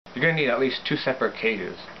you're going to need at least 2 separate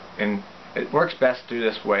cages. And it works best through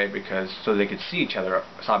this way because so they could see each other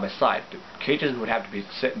side by side. The cages would have to be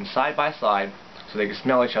sitting side by side so they could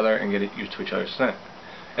smell each other and get used to each other's scent.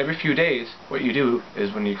 Every few days, what you do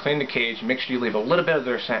is when you clean the cage, make sure you leave a little bit of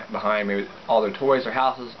their scent behind, maybe all their toys, their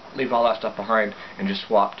houses, leave all that stuff behind, and just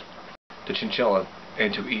swap the chinchilla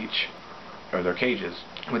into each of their cages.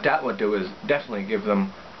 What that would do is definitely give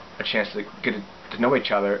them a chance to get to know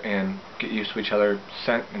each other and get used to each other's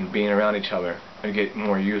scent and being around each other, and get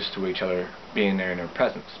more used to each other being there in their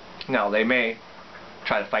presence. Now, they may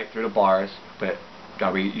try to fight through the bars, but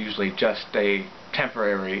that'll be usually just a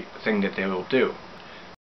temporary thing that they will do.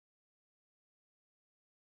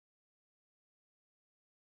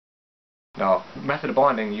 Now, method of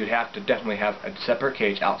bonding, you'd have to definitely have a separate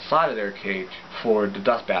cage outside of their cage for the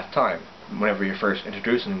dust bath time, whenever you're first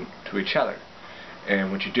introducing them to each other.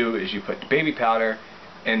 And what you do is you put the baby powder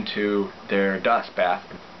into their dust bath.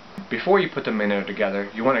 Before you put them in there together,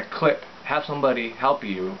 you want to have somebody help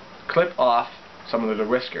you clip off some of the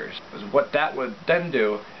whiskers. What that would then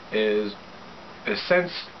do is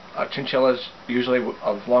since chinchillas, usually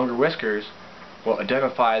of longer whiskers, will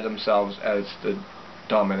identify themselves as the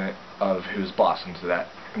dominant of who's boss into that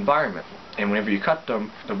environment. And whenever you cut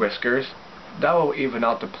them, the whiskers, that will even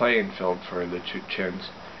out the playing field for the chins,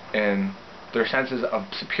 and their senses of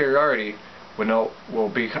superiority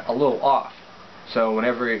will be a little off. So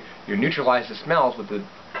whenever you neutralize the smells with the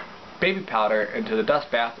baby powder into the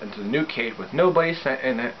dust bath, into the new cage with nobody's scent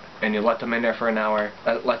in it, and you let them in there for an hour,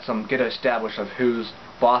 that lets them get established of who's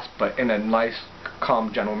boss, but in a nice,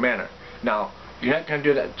 calm, gentle manner. Now, you're not going to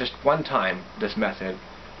do that just one time, this method.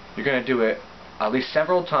 You're going to do it at least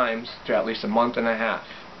several times through at least a month and a half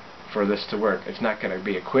for this to work. It's not going to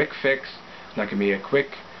be a quick fix. It's not going to be a quick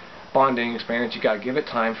bonding experience. You got to give it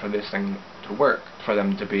time for this thing to work, for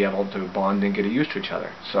them to be able to bond and get used to each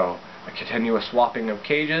other. So a continuous swapping of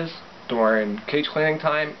cages during cage cleaning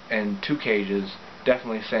time, and 2 cages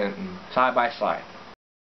definitely sitting side by side.